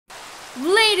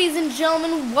Ladies and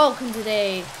gentlemen, welcome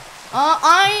today.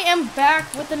 I am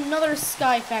back with another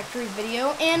Sky Factory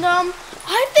video, and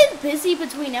I've been busy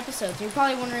between episodes. You're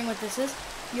probably wondering what this is.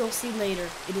 You'll see later.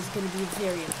 It is going to be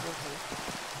very important.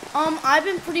 I've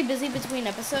been pretty busy between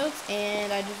episodes,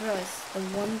 and I just realized the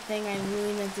one thing I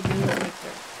really meant to do was make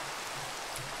dirt.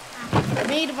 I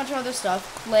made a bunch of other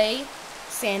stuff: clay,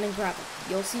 sand, and gravel.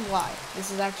 You'll see why.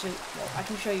 This is actually, well, I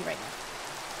can show you right now.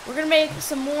 We're gonna make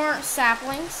some more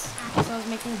saplings. So I was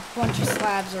making a bunch of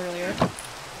slabs earlier.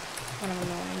 Kind of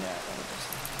annoying.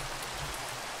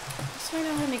 Just so I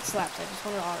know how to make slabs. I just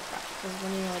wanted to autocraft it, because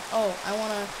when you're like, oh, I want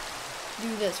to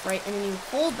do this, right? And then you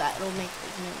hold that, it'll make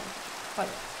it new. By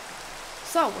the way.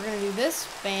 So we're gonna do this.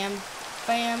 Bam,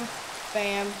 bam,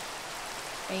 bam,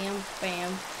 bam,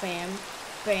 bam, bam,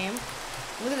 bam.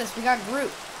 Look at this. We got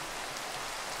Groot.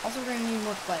 Also, we're gonna need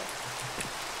more clay.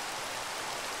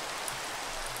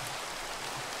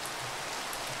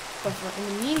 But in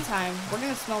the meantime, we're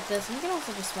going to smelt this, and you can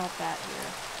also just smelt that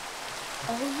here.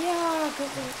 Oh yeah,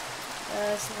 good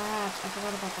slabs. I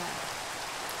forgot about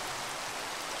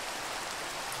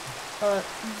that.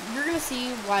 You're going to see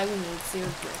why we need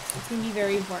seared bricks. It's going to be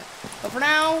very important. But for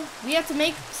now, we have to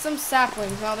make some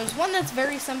saplings. Now, there's one that's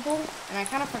very simple, and I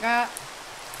kind of forgot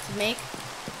to make.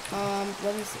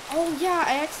 Let me see. Oh yeah,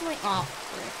 I accidentally, oh,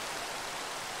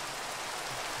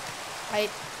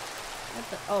 frick.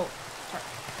 Oh, sorry.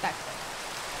 Back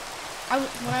there.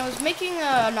 When I was making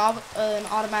an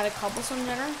automatic cobblestone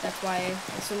generator, that's why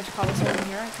there's so much cobblestone in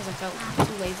here, because I felt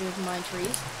too lazy with my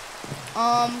trees.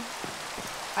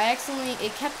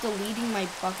 It kept deleting my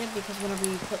bucket, because whenever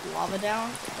you put lava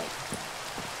down, like,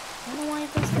 I don't know why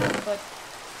it does that, but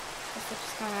that's what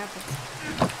just kind of happens.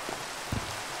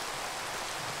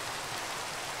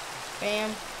 Bam.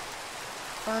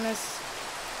 Furnace.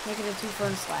 Make it into 2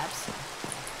 furnace slabs.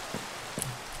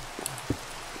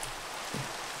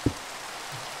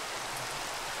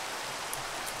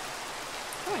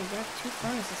 You have 2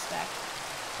 furnaces stacked.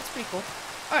 That's pretty cool.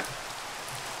 Alright.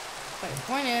 But the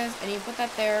point is, I need to put that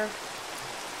there.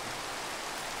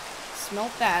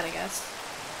 Smelt that, I guess.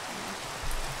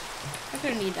 I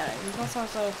couldn't need that. Plus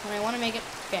also, when I want to make it,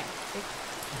 bam. See?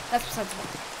 That's besides the point.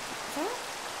 Is that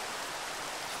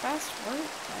fast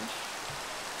workbench?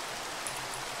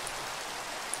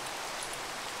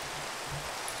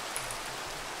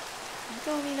 You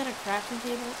telling me that a crafting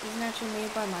table isn't actually made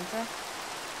by Minecraft?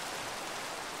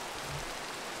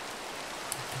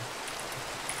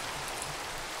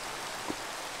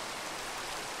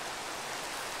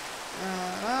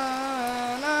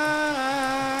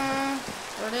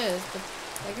 There it is, but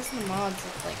I guess in the mods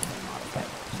it's like the modified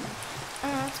version.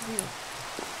 Oh, that's weird.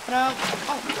 But oh,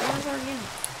 it was already in.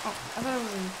 Oh, I thought it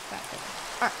was in that thing.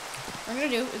 Alright, what we're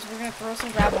gonna do is we're gonna throw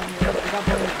some gravel in here. We got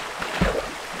bone meal.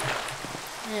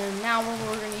 And now what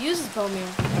we're gonna use is bone meal.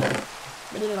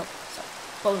 So,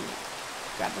 bone meal.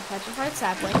 Grab the petrified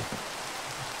sapling.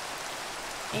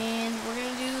 And we're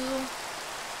gonna do,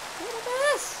 look at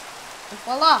this. And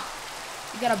voila!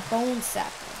 You got a bone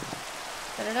sapling.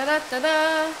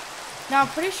 Da-da-da-da-da-da. Now,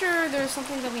 I'm pretty sure there's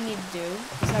something that we need to do.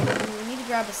 Is that we need to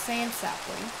grab a sand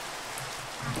sapling.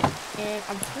 And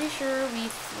I'm pretty sure we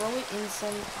throw it in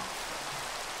some...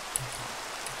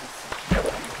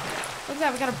 Look at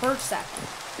that, we got a birch sapling.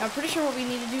 Now, I'm pretty sure what we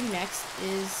need to do next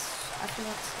is... After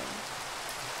that's...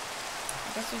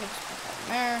 I guess we can just put that in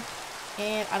there.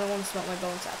 And I don't want to smelt my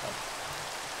bone sapling.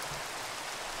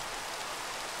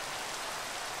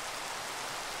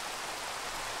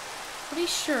 Pretty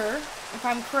sure, if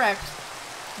I'm correct,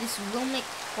 this will make,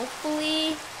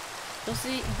 hopefully, you'll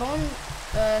see, bone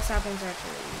saplings are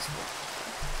actually really useful.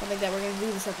 Something that we're going to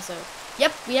do this episode.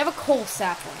 Yep, we have a coal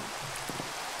sapling.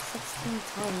 16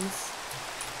 tons.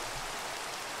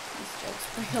 These jokes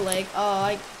break a leg.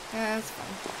 Oh, that's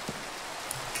fine.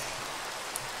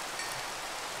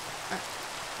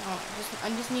 Alright,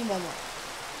 I just need one more.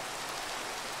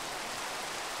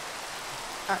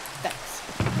 Alright, thanks.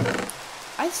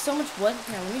 I have so much wood.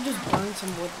 Here, let me just burn some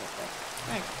wood real quick.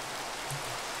 There you go.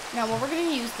 Now, what we're going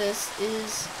to use this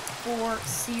is for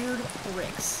seared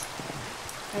bricks.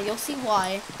 Now, you'll see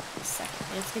why in a second.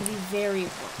 It's going to be very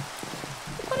important.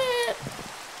 Put it...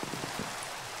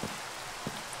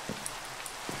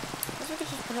 I guess we could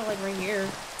just put it, like, right here.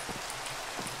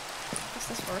 I guess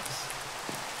this works.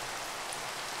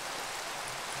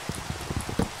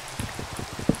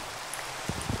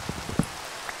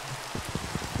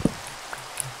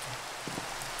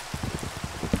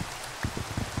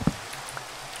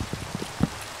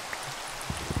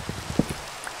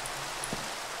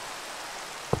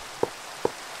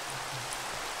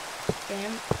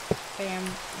 Bam, bam,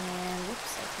 and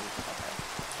whoops, I think about that.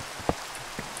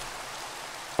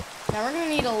 Now we're gonna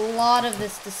need a lot of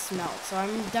this to smelt, so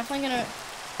I'm definitely gonna,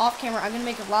 off camera, I'm gonna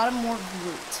make a lot of more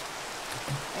Groot.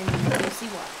 And you'll see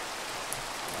why.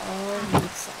 Oh, it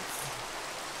makes sense.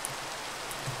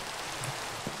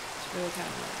 It's really kind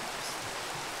of nice.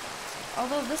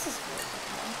 Although this is really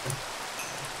good.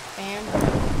 Bam.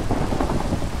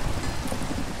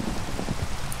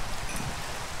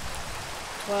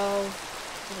 12.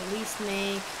 We'll at least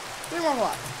make 3 more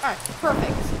blocks. Alright,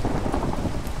 perfect.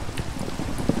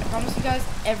 I promise you guys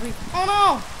oh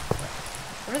no!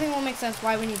 Everything will make sense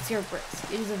why we need syrup bricks.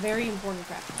 It is a very important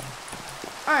crafting.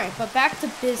 Alright, but back to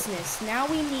business. Now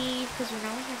we need, because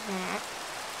now we have that.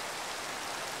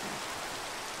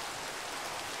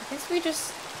 I guess we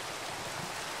just,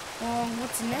 well,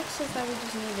 what's next is that we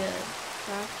just need to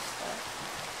craft stuff.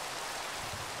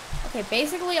 Okay,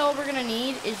 basically all we're gonna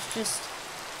need is just,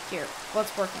 here,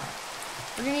 let's work on it.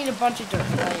 We're gonna need a bunch of dirt,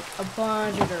 like a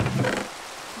bunch of dirt.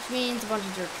 Which means a bunch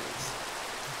of dirt trees.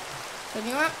 So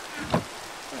you know what?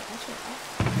 Wait, actually,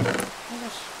 oh my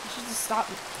gosh, I should just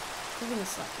stop cooking this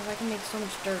stuff, because I can make so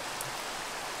much dirt.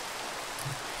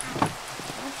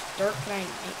 How much dirt can I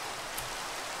make?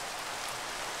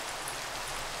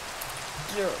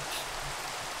 Dirt.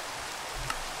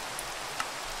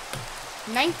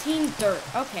 19 dirt.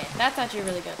 Okay, that's actually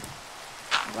really good.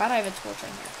 I'm glad I have a torch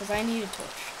right here, because I need a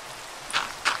torch.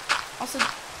 Also,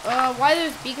 why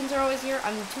those beacons are always here,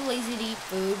 I'm too lazy to eat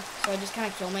food, so I just kind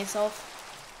of kill myself.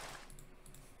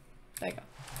 There you go.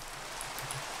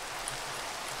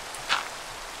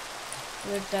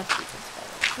 They're death beacons, by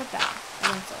the way. Put that. I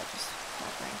don't know, just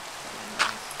offering.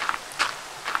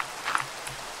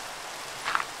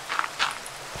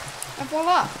 And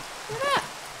voila! Look at that!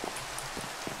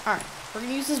 Alright, we're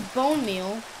gonna use this bone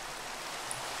meal.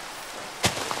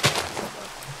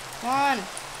 Come on!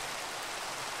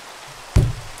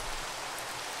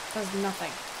 Does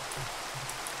nothing.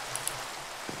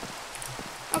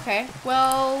 Okay,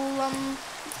 well,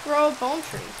 let's grow a bone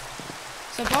tree.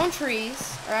 So bone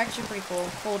trees are actually pretty cool.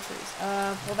 Coal trees.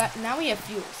 Well, now we have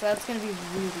fuel, so that's gonna be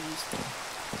really useful.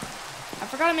 I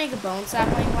forgot to make a bone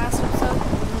sapling last episode. It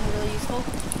would have been really useful.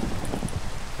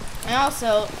 I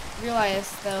also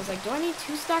realized that I was like, do I need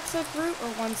 2 stacks of fruit or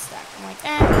 1 stack? I'm like,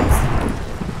 1 stack.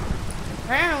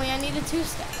 Apparently, I needed 2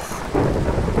 stacks. I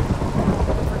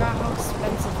forgot how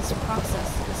expensive this process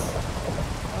is.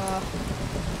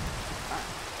 Alright.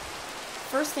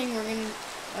 First thing we're gonna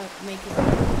make is.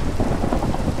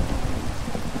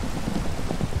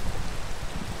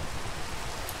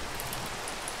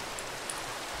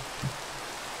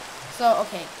 So,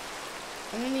 okay,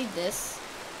 I'm gonna need this.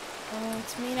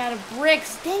 It's made out of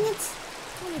bricks. Dang it!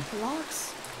 How many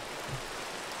blocks?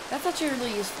 That's actually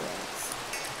really useful. It's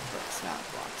bricks, not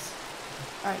blocks.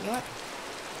 Alright, you know what?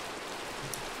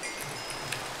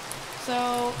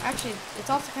 So, actually, it's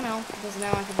also kind of helpful because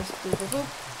now I can just boop, boop, boop.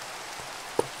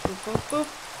 Boop, boop, boop.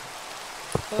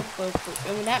 Boop, boop, boop.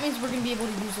 And that means we're gonna be able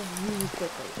to use this really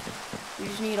quickly. We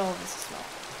just need all of this to smelt.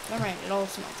 Alright, it all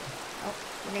smelted. Oh,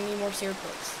 we're gonna need more syrup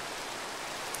bricks.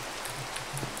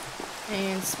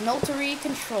 And smeltery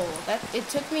control. It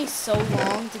took me so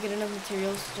long to get enough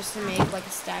materials just to make like a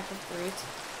stack of fruit.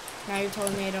 Now you're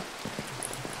telling me I don't.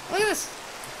 Look at this.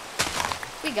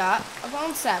 We got a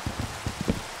bone sap.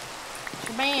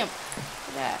 Bam.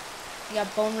 Look at that. We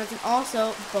got bone resin.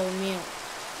 Also bone meal.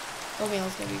 Bone meal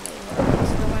is gonna be really hard.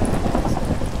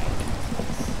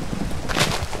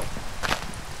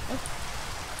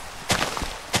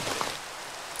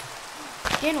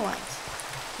 Dandelions.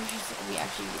 We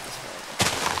actually need this for it.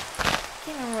 I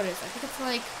can't remember what it is. I think it's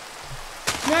like.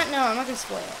 No, I'm not gonna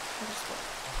spoil it.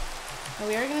 Now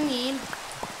we are gonna need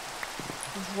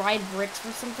dried bricks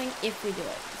for something if we do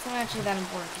it. It's not actually that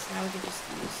important because now we can just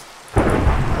use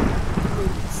food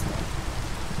instead.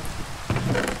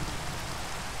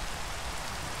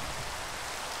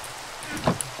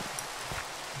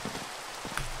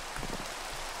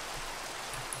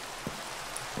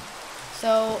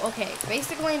 So, okay,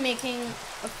 basically making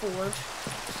a forge.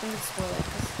 Just gonna spoil it,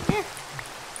 because, it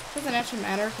doesn't actually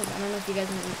matter, because I don't know if you guys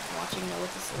watching know what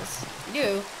this is. If you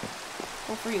do,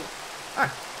 well, for you.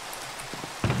 Alright.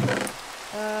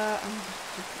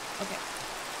 Okay.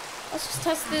 Let's just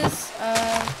test this,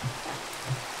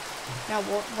 now,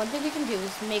 one thing we can do is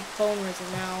make bone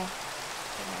resin. Now,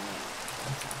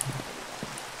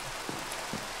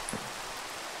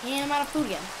 and I'm out of food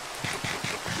again.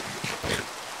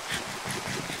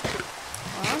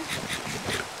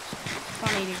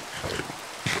 Eating.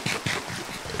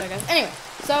 Sorry guys. Anyway,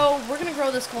 so we're gonna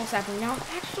grow this coal sapling. Now,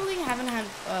 I actually haven't had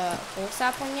coal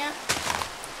sapling yet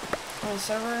on the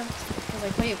server because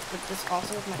I play with this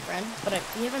also with my friend, but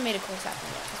we haven't made a coal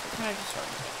sapling yet because we're kind of just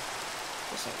starting to get.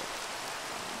 Just so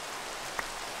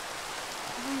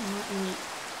not neat.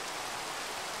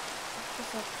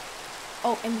 Just like,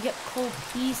 oh, and we get coal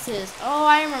pieces. Oh,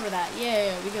 I remember that.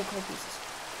 Yeah, we get coal pieces.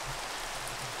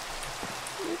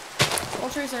 Coal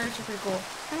trees are actually pretty cool. I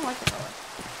kind of like the color.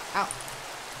 Ow.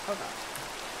 Oh god.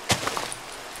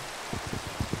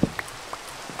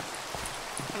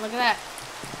 And look at that.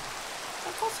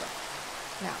 That's awesome.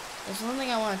 Now, there's one thing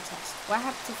I want to test. What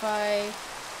happens if can I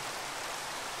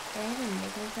even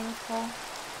make anything with coal?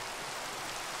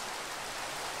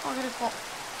 Oh, I got a coal.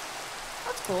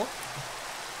 That's cool.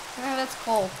 Yeah, that's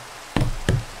coal.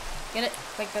 Get it?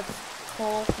 Like that's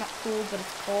coal. Not cool, but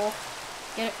it's coal.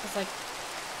 Get it? It's like,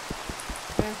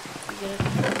 yeah, you get it.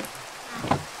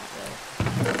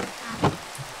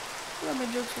 Well, my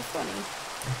jokes were funny.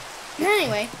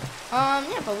 Anyway,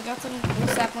 yeah, but we got some cool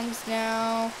saplings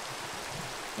now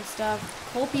and stuff.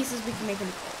 Coal pieces we can make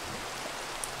into coal.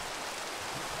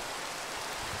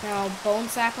 Now, bone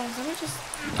saplings, let me just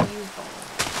use bone.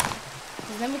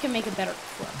 Because then we can make a better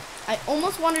crook. I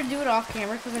almost wanted to do it off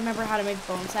camera because I remember how to make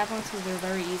bone saplings because they're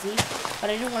very easy. But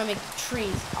I didn't want to make the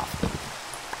trees off camera.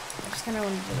 I just kind of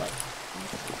wanted to, like,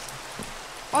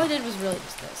 all I did was really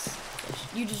just this.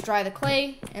 You just dry the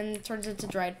clay and it turns into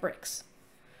dried bricks.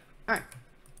 Alright.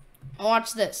 Now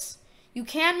watch this. You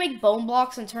can make bone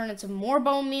blocks and turn into more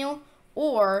bone meal,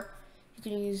 or you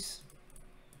can use,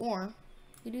 or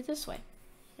you do it this way.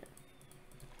 Here.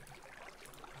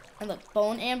 And look,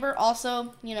 bone amber,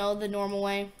 also, you know, the normal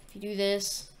way. If you do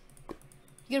this, you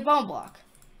get a bone block.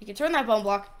 You can turn that bone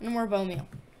block into more bone meal.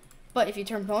 But if you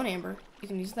turn bone amber, you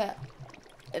can use that.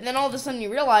 And then all of a sudden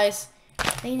you realize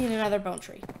they need another bone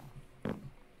tree.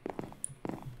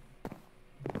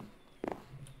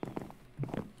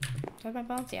 Do I have my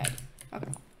bounce? Yeah, I do.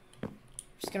 Okay.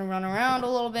 Just gonna run around a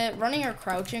little bit. Running or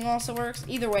crouching also works.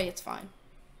 Either way, it's fine.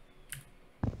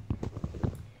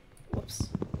 Whoops.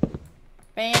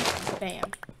 Bam,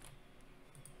 bam.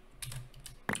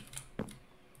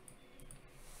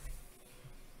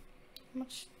 How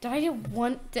much? Did I do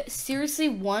one? Seriously,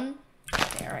 one?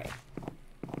 Okay, alright.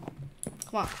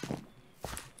 Come on.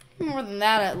 More than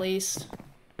that, at least.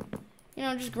 You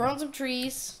know, just growing some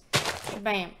trees.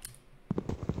 Bam.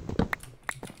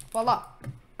 Voila.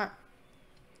 Alright.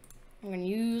 I'm gonna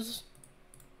use,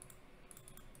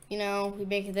 you know, we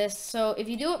make this. So if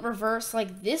you do it reverse,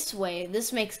 like this way,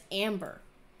 this makes amber.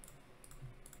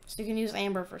 So you can use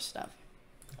amber for stuff.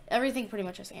 Everything pretty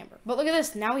much is amber. But look at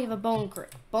this. Now we have a bone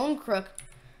crook. Bone crook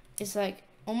is like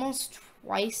almost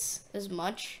twice as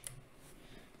much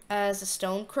as a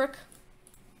stone crook.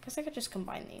 I guess I could just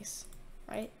combine these,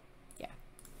 right? Yeah.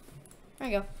 There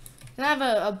you go. Then I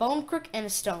have a bone crook and a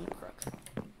stone crook.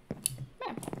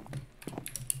 Yeah.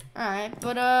 Alright,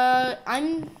 but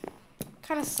I'm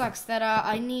kind of sucks that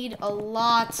I need a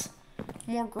lot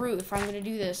more glue if I'm gonna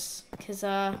do this, because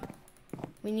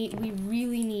we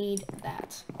really need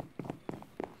that.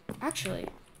 Actually,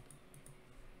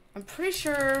 I'm pretty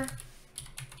sure.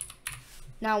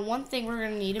 Now, one thing we're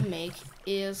gonna need to make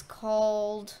is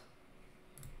called,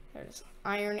 there it is,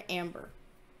 iron amber.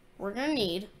 We're gonna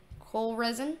need coal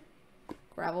resin,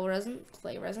 gravel resin,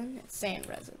 clay resin, and sand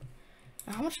resin.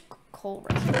 Now, how much coal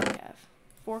resin do we have?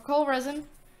 4 coal resin.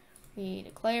 We need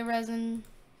a clay resin.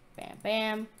 Bam,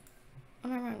 bam. Oh,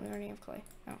 never mind, we already have clay.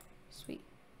 Oh, sweet.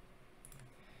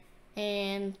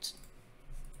 And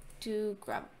 2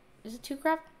 gravel. Is it 2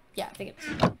 gravel? Yeah, I think it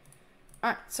is.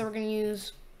 Alright, so we're gonna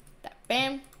use that.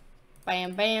 Bam,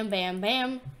 bam, bam, bam,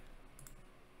 bam.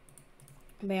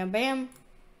 Bam, bam,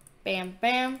 bam,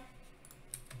 bam.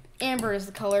 Amber is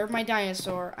the color of my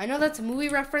dinosaur. I know that's a movie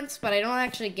reference, but I don't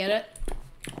actually get it.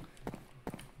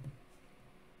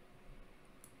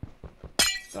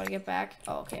 So I get back.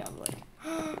 Oh, okay. I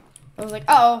was like, uh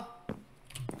oh.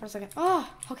 For a second. Oh,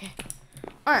 okay.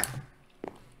 Alright.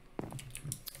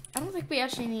 I don't think we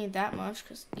actually need that much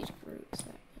because each group is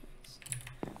that means.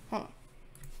 Hold on.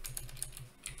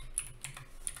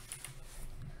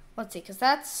 Let's see, because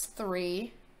that's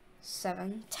 3,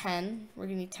 7, 10. We're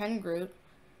gonna need 10 Groot.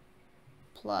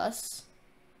 Plus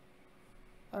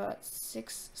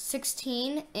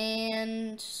 16,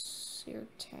 and your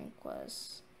tank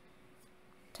was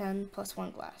 10 plus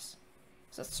 1 glass.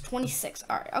 So that's 26.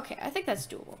 Alright, okay, I think that's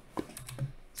doable.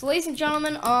 So ladies and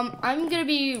gentlemen, I'm gonna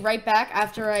be right back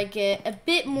after I get a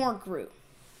bit more Groot.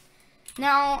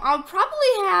 Now, I'll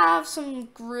probably have some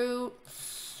Groot,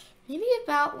 maybe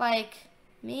about like,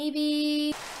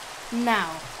 maybe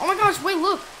now. Oh my gosh, wait,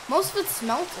 look. Most of it's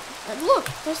melted. Look,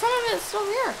 there's some of it still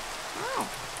here. Wow.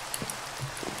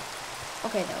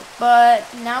 Okay, though. But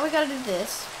now we gotta do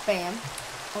this. Bam.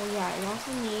 Oh, yeah, you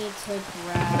also need to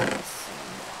grab some.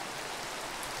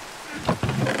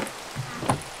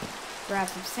 grab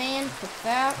some sand, cook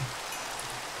that.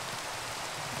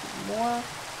 More.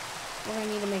 We're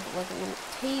gonna need to make like a little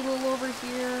table over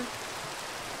here.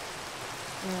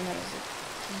 And that is a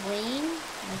drain.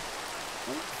 Like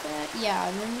that. Yeah,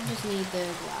 and then we just need the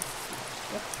glasses.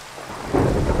 Yep.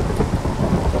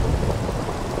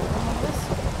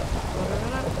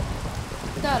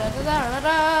 Da da da da da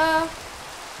da.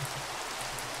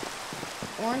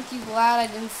 Aren't you glad I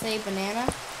didn't say banana?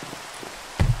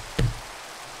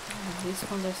 Oh, these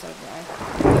ones are so dry.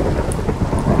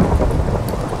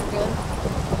 Good.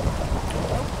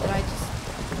 Oh, did I just...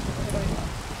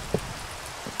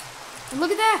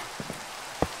 Look at that!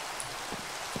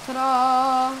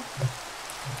 Ta-da!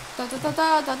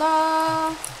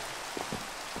 Da-da-da-da-da-da!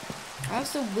 I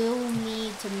also will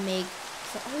need to make...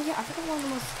 Oh yeah, I forgot one of the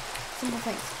most simple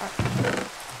things. Alright.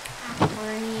 We're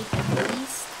gonna need at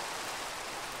least...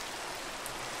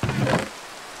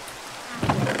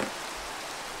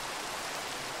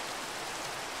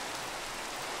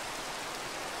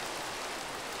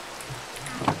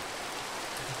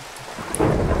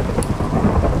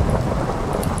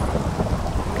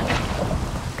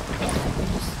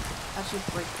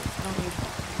 break this. I don't need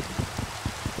that.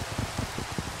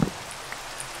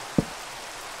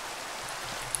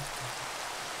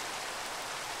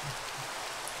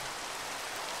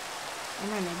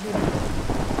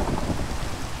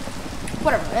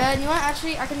 Whatever. You know what?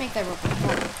 Actually, I can make that real quick.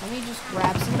 Let me just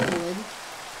grab some wood,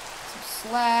 some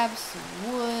slabs,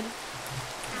 some wood.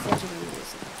 Let's actually do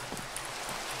this again.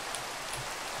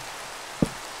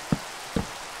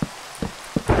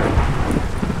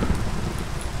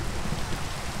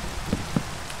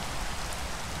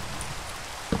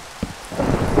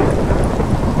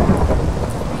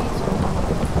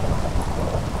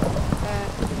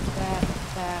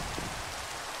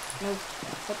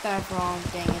 That's wrong,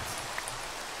 dang it.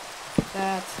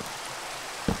 That's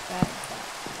that.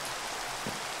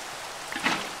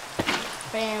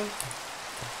 Bam.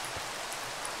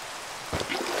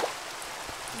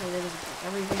 There it is,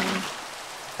 everything.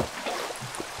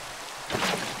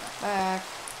 Back.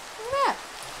 Look at that.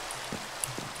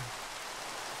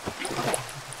 Okay.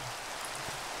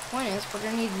 Point is, we're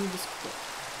gonna need to do this quick.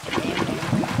 Bam, bam, bam.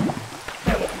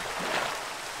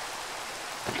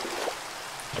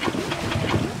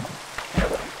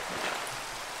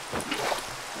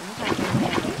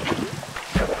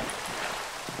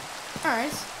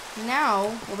 Alright, now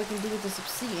what we can do with this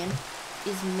obsidian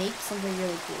is make something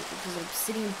really cool, which is an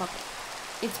obsidian bucket.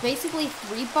 It's basically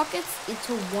 3 buckets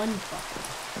into 1 bucket.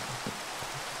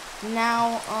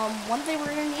 Now, one thing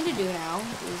we're gonna need to do now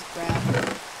is grab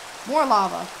more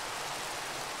lava.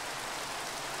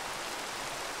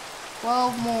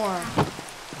 12 more.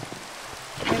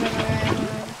 Bam.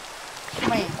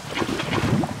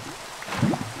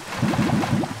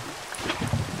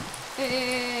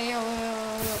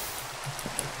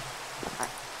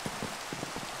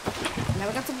 Now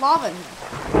we got some lava in here.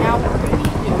 Now what we're going to need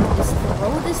to do is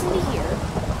throw this into here.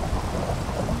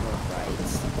 Right.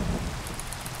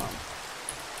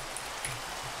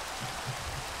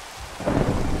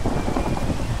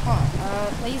 Hold on.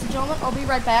 Ladies and gentlemen, I'll be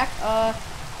right back. I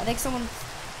think someone...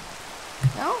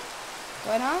 No? Do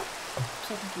I not? I'm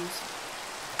so confused.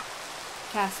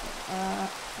 Castle.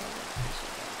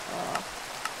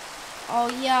 Oh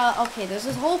yeah, okay, there's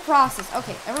this whole process.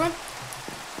 Okay, everyone.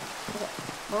 Okay.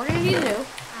 What we're gonna need to do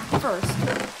first,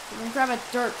 we're gonna grab a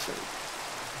dirt tree.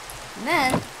 And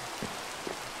then,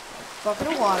 a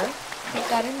bucket of water, put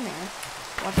that in there.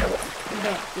 Watch this. And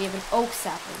bam, we have an oak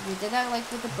sapling. We did that like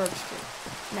with the birch tree.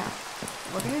 Now,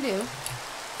 what we're gonna do,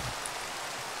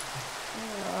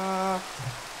 I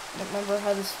don't remember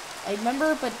how this, I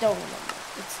remember but don't remember.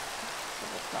 It's a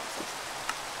whole process.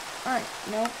 Alright,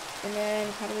 nope. And then,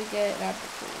 how do we get an apple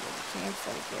tree? There's a chance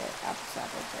that we get apple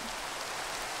sapling tree.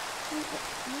 No,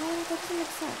 that doesn't make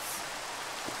sense.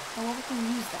 And what we can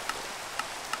use that for.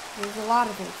 There's a lot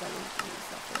of things that we can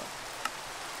use that for.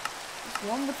 There's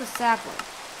one with the sapling.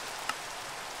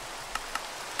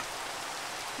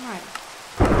 Alright.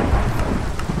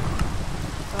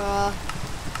 I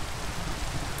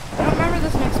don't remember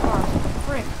this next part.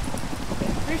 Frick.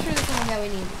 Okay, I'm pretty sure this is something that we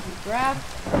need to grab.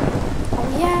 Oh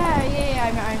yeah,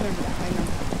 I remember that.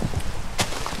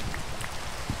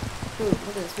 Ooh, look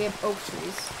at this. We have oak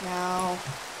trees. Now,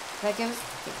 can that give us...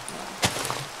 Okay, no.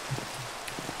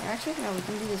 Actually, no, we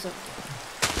can do this over here.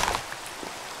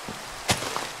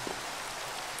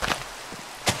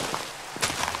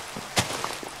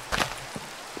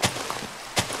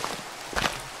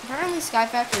 Apparently Sky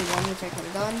Factory 1, which I could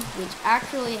have done, which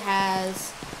actually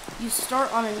has... You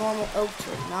start on a normal oak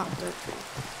tree, not dirt tree.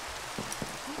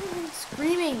 Why am I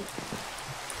screaming?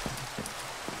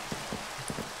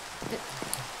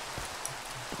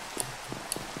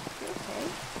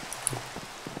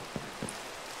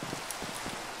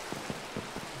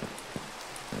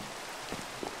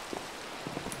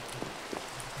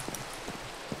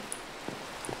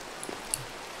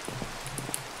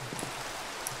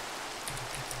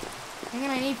 Dang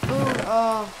it, I need food.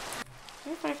 Oh.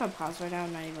 If I pause right now,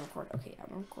 I'm not even recording. Okay,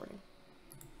 I'm recording.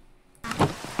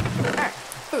 Alright,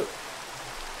 food.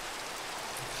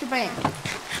 Shabam.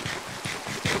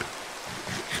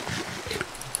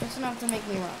 Just enough to make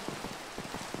me run.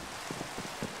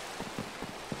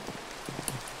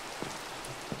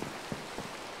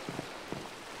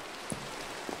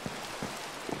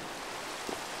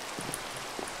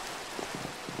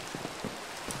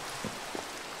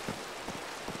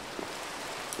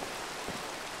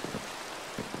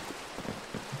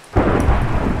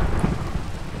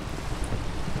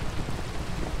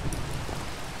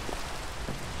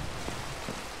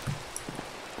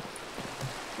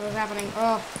 What's happening?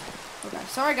 Oh, okay.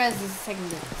 Sorry, guys. This is taking a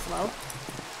bit slow.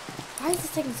 Why is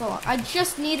this taking so long? I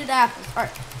just needed apples. All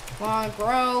right. Want to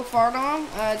grow Fardom?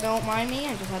 Don't mind me.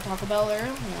 I just had Taco Bell earlier.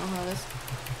 You know how it is.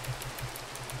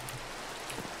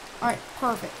 All right.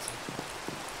 Perfect.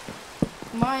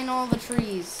 Combine all the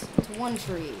trees into one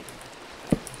tree.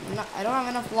 I don't have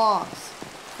enough logs.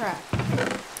 Crap.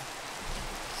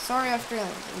 Sorry,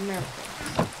 Australians.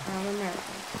 Americans. I'm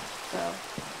American. So,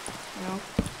 you know.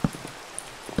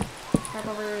 Crap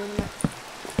over in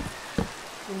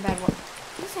bad work.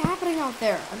 What's happening out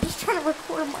there? I'm just trying to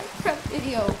record a Minecraft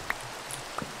video.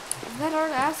 Is that hard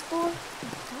to ask for? Oh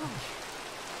gosh.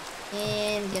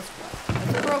 And guess what?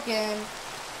 It's broken.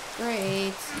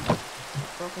 Great.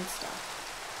 Broken stuff.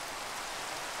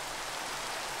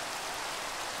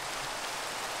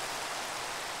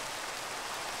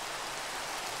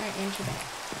 Alright, and you're back.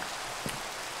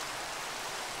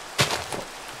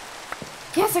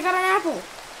 Yes, I got an apple!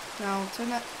 No, turn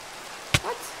that.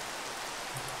 What?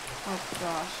 Oh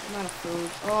gosh, I'm out of food.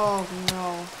 Oh no.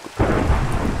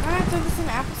 Can I turn this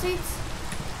into apple seeds?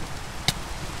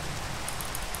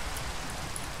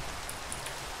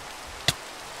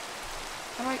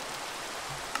 How do I?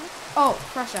 What? Oh,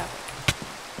 fresh apple.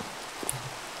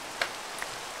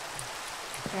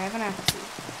 Okay, I have an apple seed.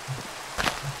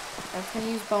 That's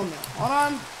gonna use bone meal. Hold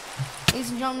on. Ladies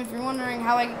and gentlemen, if you're wondering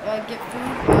how I get food,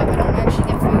 I don't actually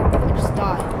get food. I just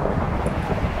die.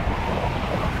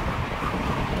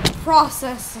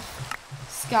 Process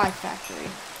Sky Factory.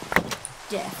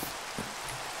 Death.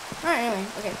 Alright, anyway,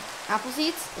 okay. Apple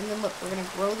seeds, and then look, we're gonna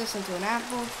grow this into an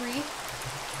apple tree.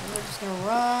 And we're just gonna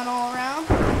run all around.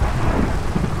 Don't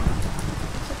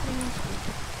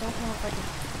know if I can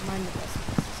mind the best.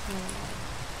 This is kind of annoying.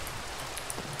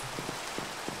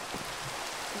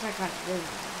 It's not kind of really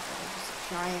annoying, but it's just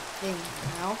a giant thing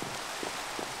now.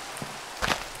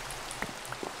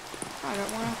 Oh, I got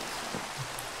one apple.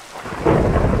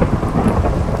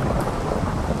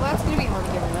 That's gonna be hard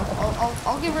to get rid of.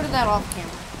 I'll get rid of that off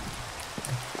camera.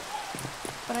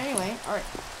 But anyway, alright.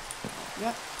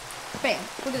 Yep. Bam.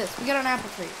 Look at this. We got an apple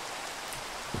tree.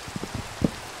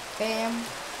 Bam.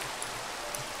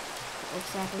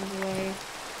 Looks apples away.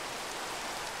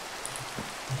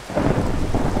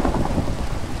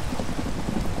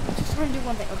 Just trying to do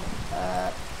one thing. Okay.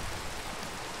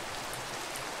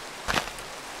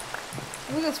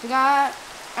 Look at this. We got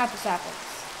apple saplings.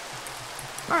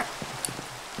 Alright.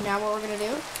 Now what we're gonna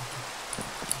do,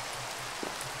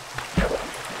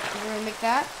 we're gonna make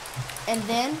that, and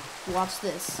then watch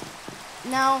this.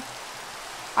 Now,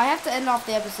 I have to end off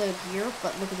the episode here,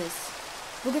 but look at this.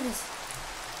 Look at this.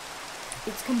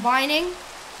 It's combining.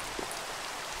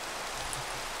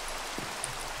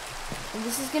 And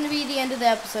this is gonna be the end of the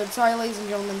episode. Sorry, ladies and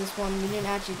gentlemen, this one, we didn't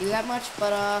actually do that much,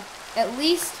 but at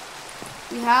least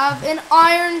we have an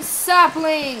iron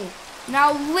sapling.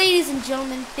 Now, ladies and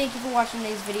gentlemen, thank you for watching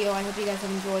today's video. I hope you guys have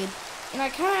enjoyed. And I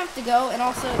kind of have to go, and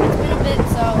also, it's been a bit,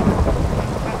 so,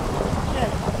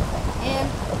 and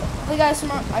hopefully, guys,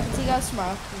 tomorrow, I can see you guys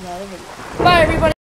tomorrow in another video. Bye, everybody!